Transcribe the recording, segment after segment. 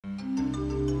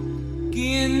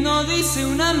¿Quién no dice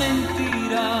una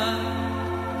mentira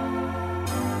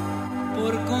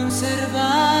por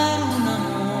conservar un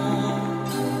amor?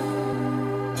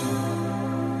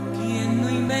 ¿Quién no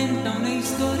inventa una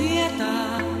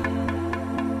historieta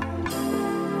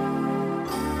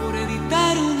por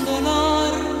evitar un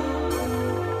dolor?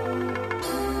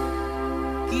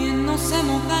 ¿Quién no se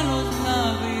moja los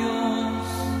labios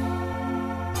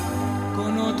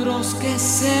con otros que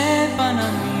sepan a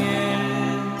miel?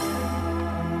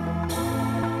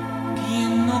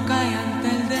 ¿Quién no cae ante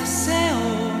el deseo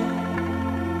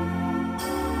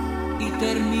y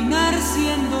terminar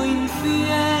siendo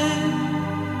infiel?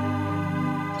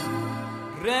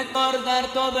 Recordar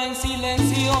todo en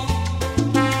silencio,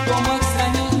 como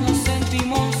extraños nos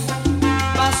sentimos,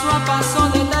 paso a paso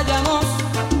detallamos,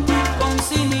 con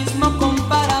sí mismo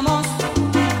comparamos,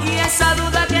 y esa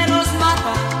duda que nos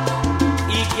mata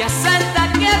y que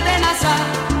asalta, que atenaza,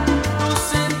 tu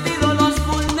sentido los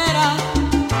vulnera,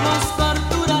 los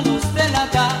tortura, los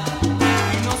delata,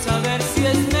 y no saber si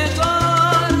es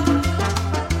mejor.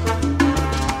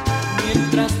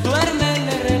 Mientras duerme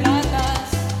le relatas: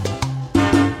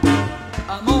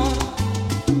 amor,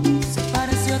 se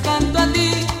pareció tanto a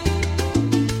ti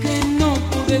que no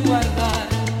pude guardar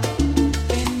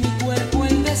en mi cuerpo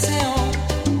el deseo,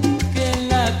 que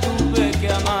la tuve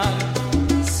que amar.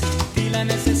 Sentí la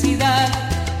necesidad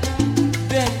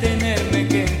de tenerme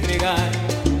que entregar.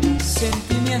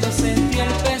 Sentí miedo, sentí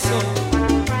el peso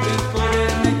de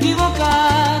poderme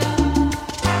equivocar.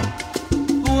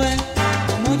 Fue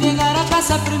como llegar a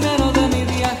casa primero de mi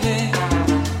viaje,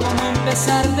 como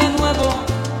empezar de nuevo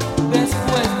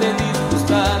después de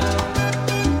disgustar,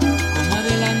 como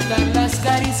adelantar las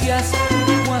caricias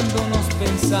cuando nos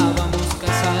pensábamos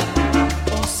casar,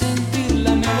 o sentir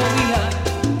la melodía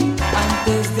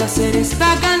antes de hacer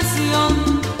esta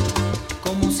canción,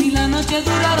 como si la noche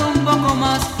durara un poco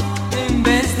más en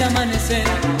vez de amanecer,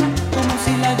 como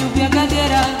si la lluvia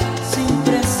cayera sin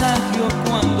presagio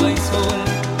cuando hay sol,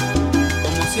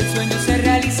 como si el sueño se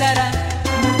realizara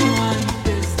mucho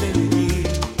antes de vivir,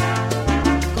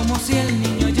 como si el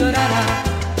niño llorara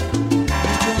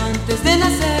mucho antes de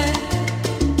nacer.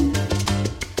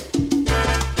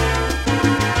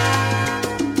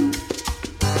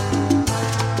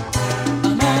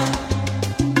 Amor,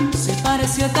 se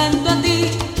pareció tanto a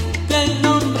ti que el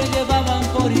nombre llevaban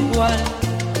por igual,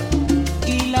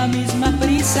 y la misma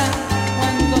prisa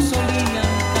cuando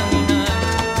solían caminar,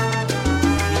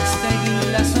 y hasta el guiño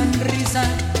y la sonrisa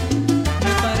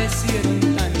me parecieron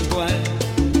tan igual.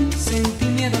 Sentí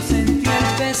miedo, sentí el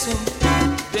peso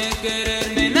de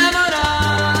quererme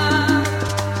enamorar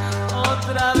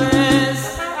otra vez.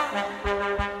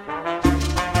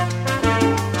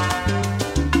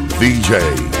 DJ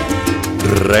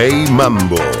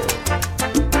RayMambo.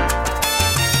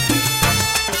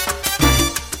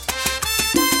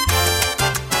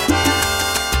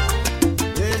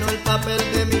 Lleno el papel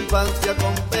de mi infancia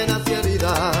con penas y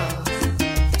heridas.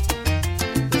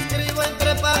 Escribo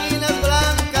entre páginas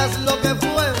blancas lo que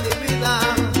fue mi vida,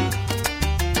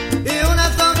 y una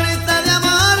sonrisa de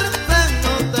amor se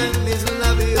nota en mis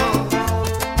labios.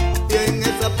 Y en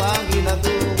esa página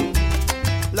tú,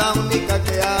 la única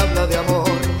que habla de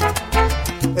amor,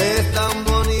 es tan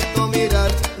bonita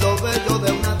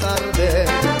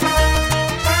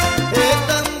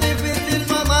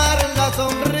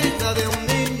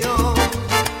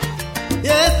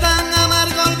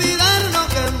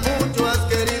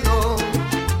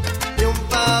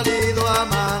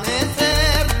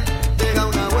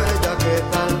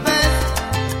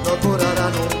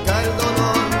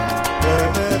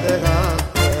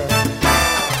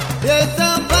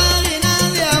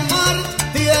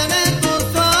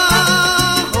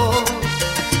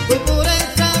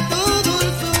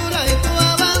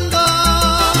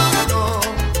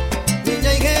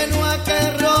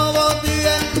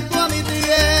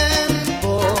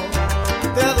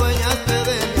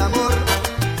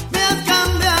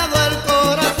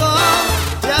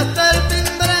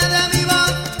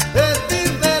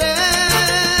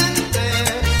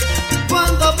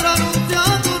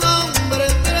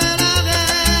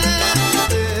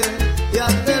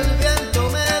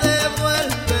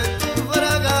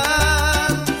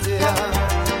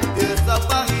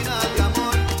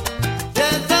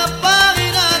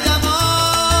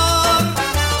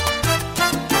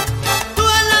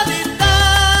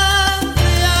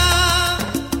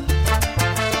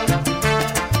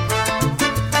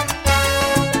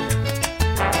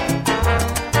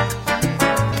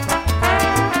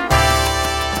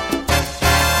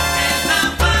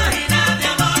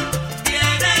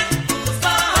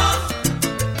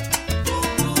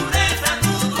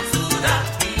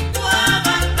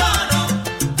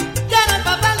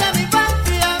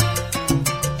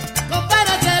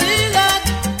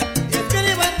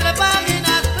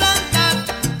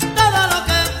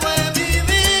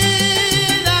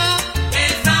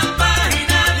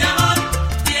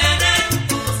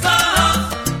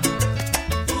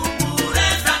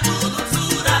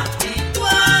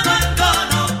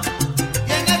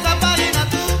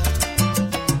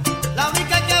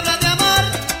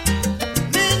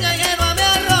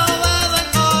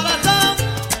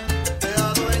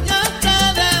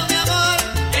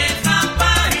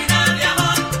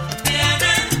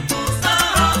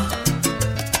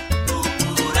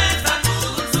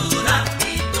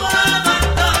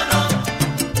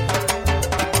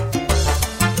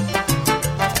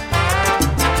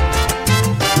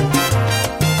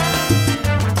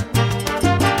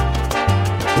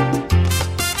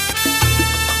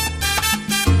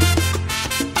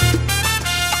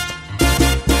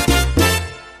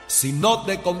si no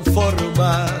te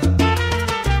conforma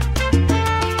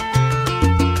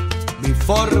mi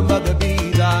forma de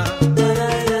vida,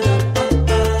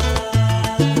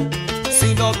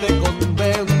 si no te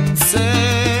convence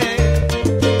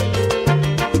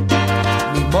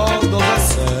mi modo de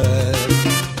ser,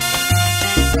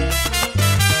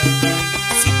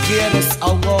 si quieres a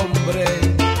un hombre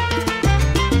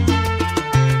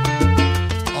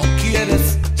o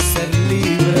quieres ser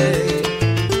libre,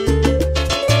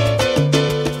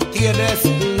 tienes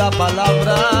la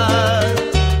palabra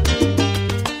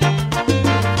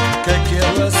que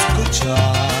quiero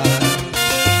escuchar.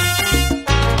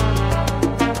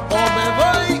 O me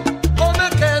voy o me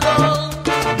quedo,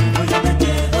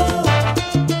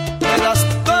 me das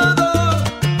todo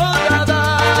o nada,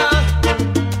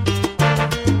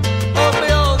 o me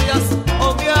odias o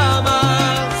me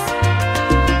amas,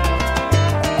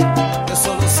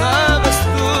 eso lo sabes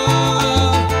tú,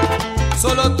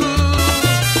 solo tú.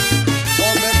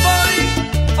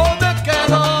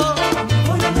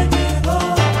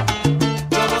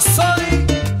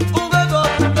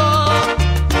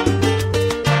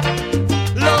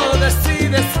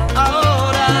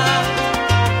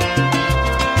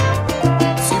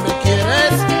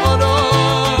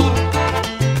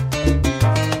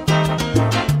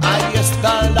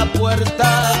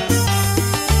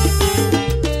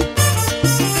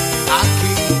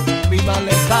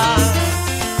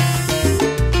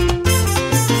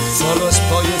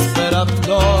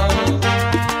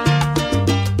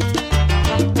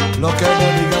 Lo que me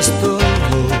digas tú,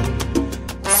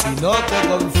 si no te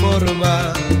conforma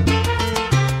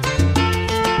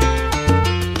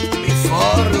mi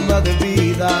forma de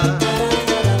vida,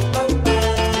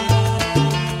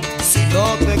 si no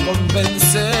te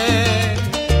convence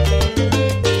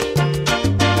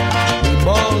mi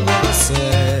modo de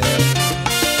ser,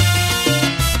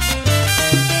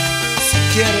 si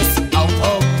quieres a un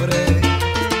hombre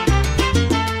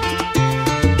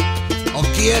o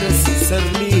quieres ser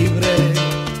libre,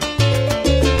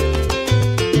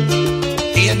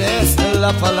 tienes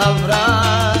la palabra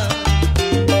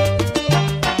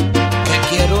que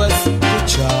quiero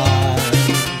escuchar.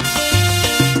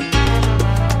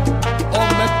 O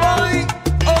me voy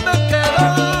o me quedo,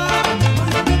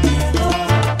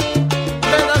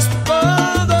 me das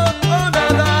todo o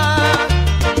nada,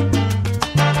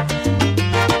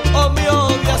 o me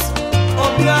odias o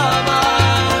me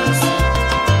amas,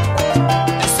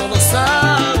 eso lo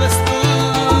sabes tú,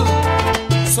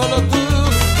 solo tú.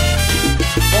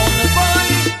 O me voy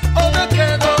o me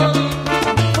quedo,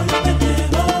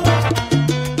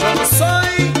 yo no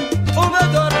soy un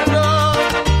adorno,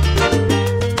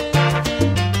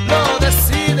 lo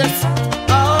decides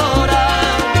ahora,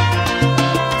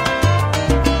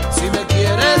 si me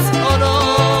quieres o no.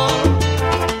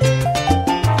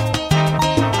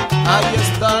 Ahí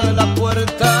está la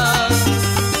puerta,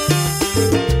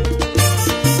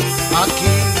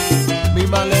 aquí mi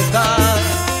maleta,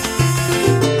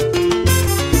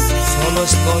 solo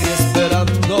estoy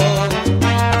esperando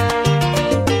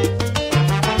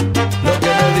lo que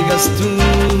me digas tú.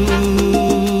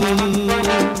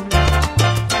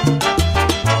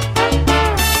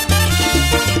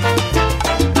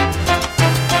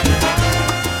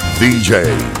 DJ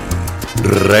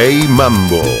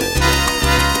RayMambo.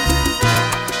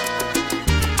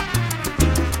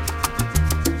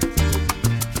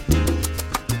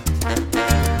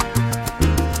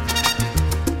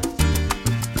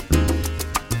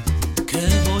 ¿Qué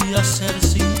voy a hacer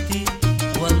sin ti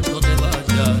cuando te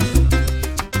vayas?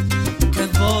 ¿Qué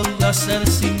voy a hacer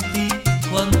sin ti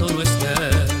cuando no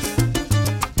estés?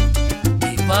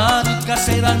 Mi barca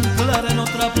será anclar en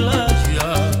otra playa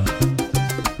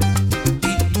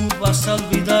y tú vas a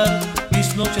olvidar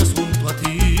mis noches junto a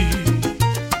ti.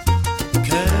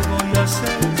 ¿Qué voy a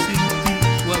hacer sin ti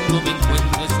cuando me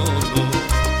encuentre solo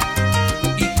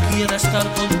y quiera estar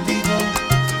contigo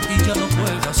y ya no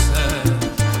pueda ser?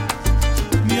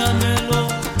 Mi anhelo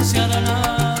se hará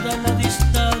nada en la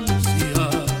distancia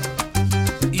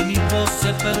y mi voz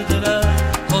se perderá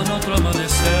con otro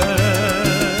amanecer.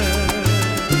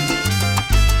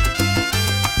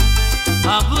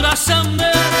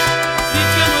 Abrázame, di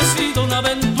que no he sido una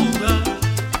aventura,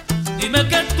 dime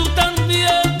que tú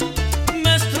también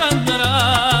me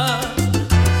extrañarás.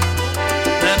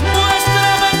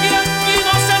 Demuéstrame que aquí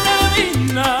no se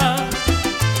termina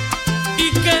y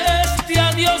que este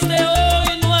adiós de hoy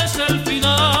no es el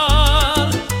final.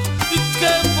 ¿Y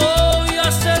qué voy a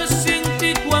hacer sin ti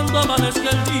cuando amanezca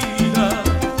el día?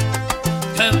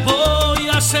 ¿Qué voy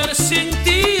a hacer sin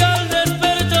ti al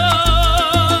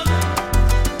despertar?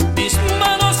 Mis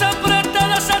manos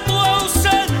apretadas a tu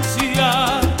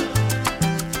ausencia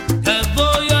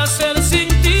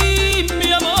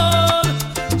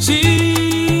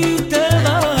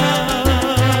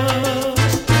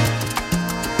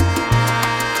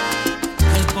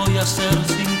a hacer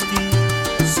sin ti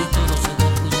si todo se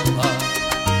derrumba?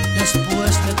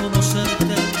 Después de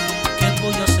conocerte, ¿qué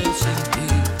voy a hacer sin ti?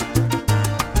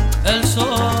 El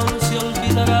sol se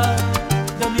olvidará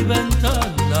de mi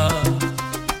ventana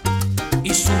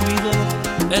y sumido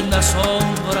en las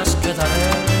sombras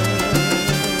quedaré.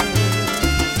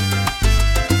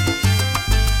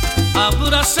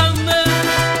 Abrázame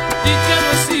y que no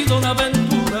he sido una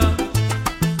aventura.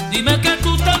 Dime que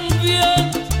tú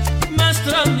también me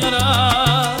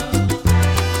extrañarás.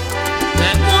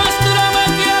 Demuéstrame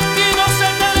que aquí no se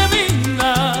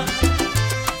termina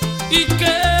y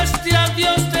que este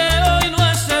adiós de hoy no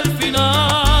es el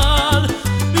final.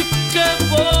 ¿Y qué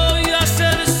voy a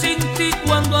hacer sin ti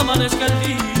cuando amanezca el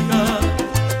día?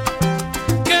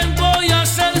 ¿Qué voy a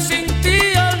hacer sin ti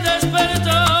al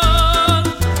despertar?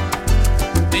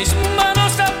 Mis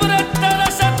manos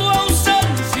apretadas a tu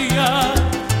ausencia.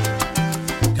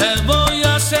 ¿Qué voy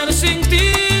a hacer sin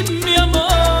ti, mi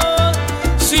amor,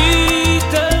 si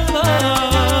te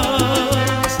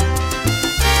vas?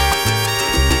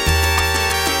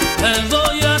 ¿Qué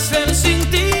voy a hacer sin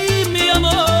ti, mi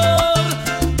amor,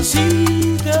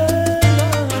 si te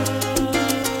vas?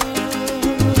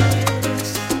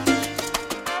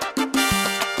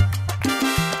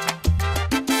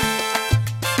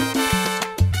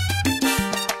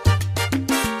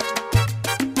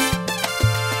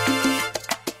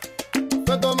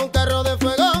 Fue como un carro de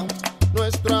fuego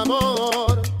nuestro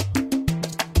amor,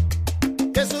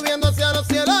 que subiendo hacia los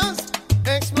cielos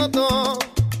explotó.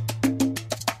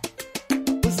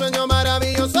 Un sueño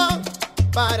maravilloso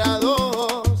para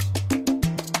dos,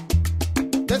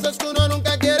 de esos que uno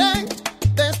nunca quiere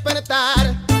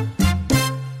despertar.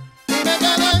 Y me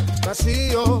quedé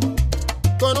vacío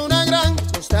con una gran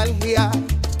nostalgia,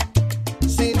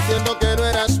 sintiendo que no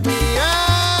eras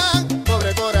mía,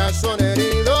 pobre corazón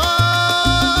herido.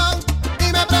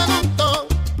 Y me pregunto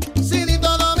si di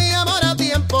todo mi amor a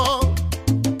tiempo,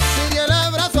 si di el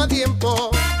abrazo a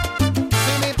tiempo,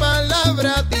 si mi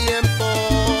palabra a tiempo.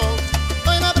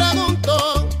 Hoy me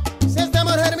pregunto si este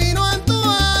amor germinó en tu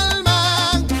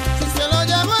alma, si se lo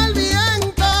llevó el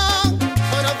viento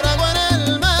o naufragó en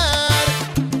el mar.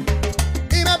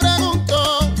 Y me pregunto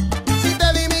si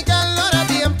te di mi calor a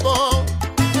tiempo,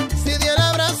 si di el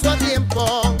abrazo a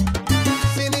tiempo,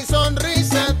 si mi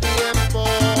sonrisa a tiempo.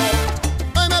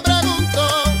 Hoy me pregunto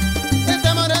si este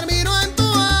amor germinó en tu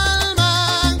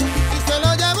alma, si se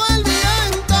lo llevó el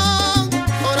viento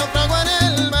o naufragó en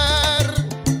el mar.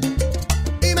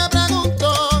 Y me pregunto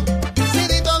si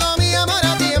di todo mi amor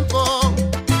a tiempo,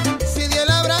 si di el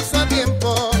abrazo a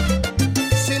tiempo,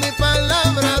 si mi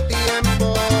palabra a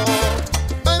tiempo.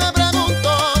 Hoy me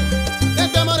pregunto si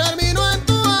este amor germinó en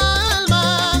tu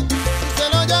alma, si se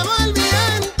lo llevó el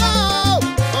viento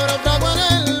o naufragó en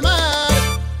el mar.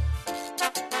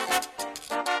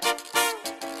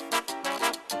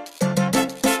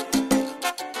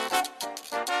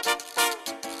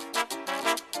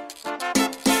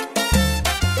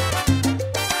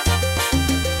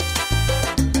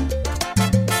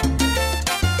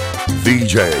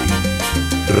 DJ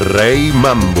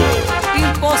RayMambo.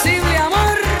 Imposible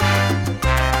amor.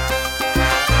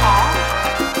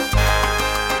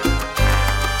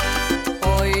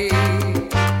 Hoy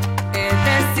he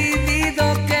decidido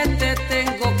que te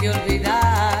tengo que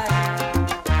olvidar.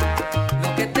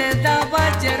 Lo que te daba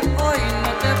ayer hoy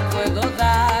no te puedo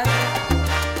dar.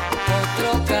 Otro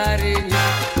cariño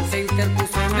se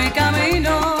interpuso en mi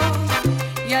camino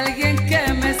y alguien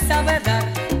que me sabe dar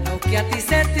lo que a ti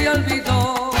se te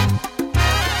olvidó.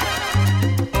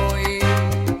 Hoy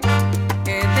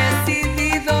he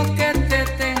decidido que te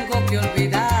tengo que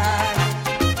olvidar.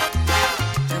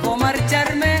 Debo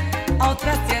marcharme a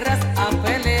otras tierras a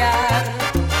pelear,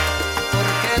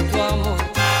 porque tu amor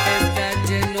está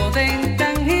lleno de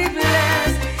intangibles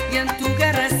y en tu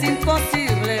guerra es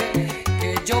imposible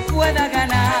que yo pueda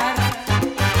ganar.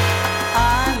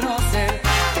 A no ser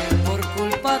que por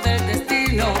culpa del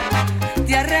destino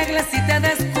te arregles y te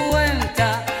des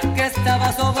cuenta que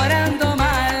estabas obrando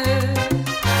mal.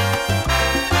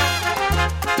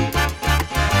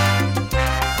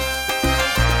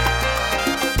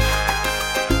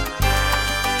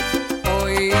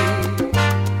 Hoy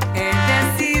he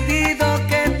decidido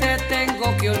que te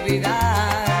tengo que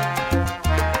olvidar.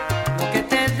 Lo que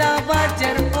te daba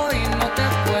ayer hoy no te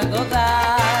puedo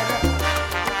dar.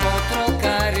 Otro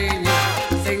cariño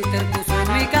se interpuso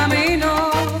en mi camino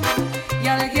y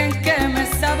alguien que me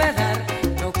sabe dar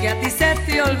lo que a ti se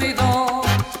te olvidó.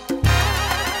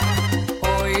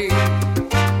 Hoy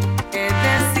he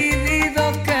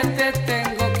decidido que te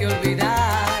tengo que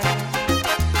olvidar.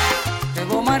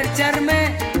 Debo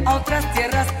marcharme a otras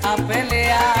tierras a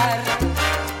pelear,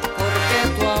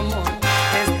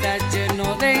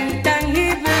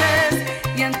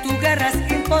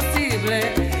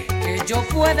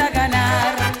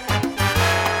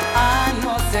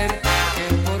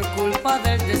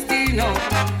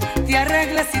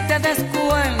 des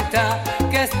cuenta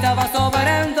que estabas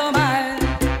obrando mal.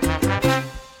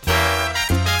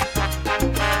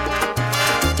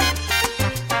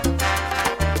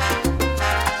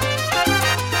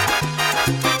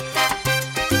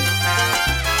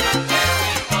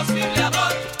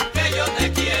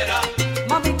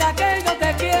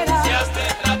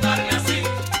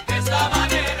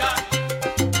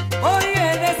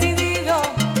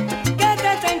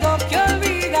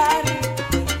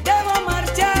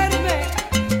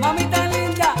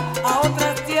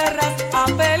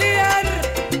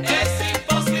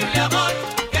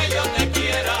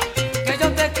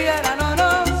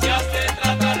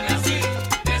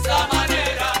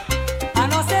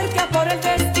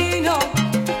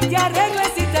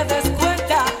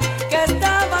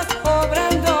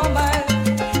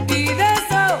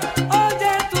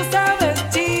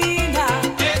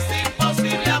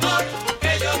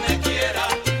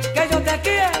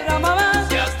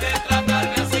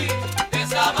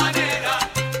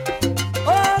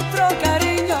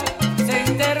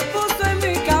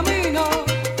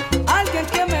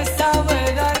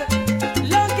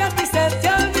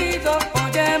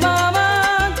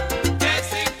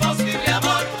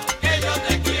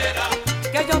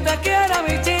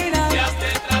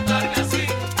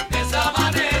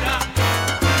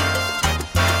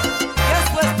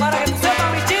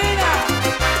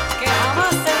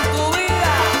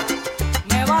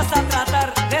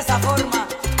 De esa forma,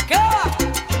 ¿qué va?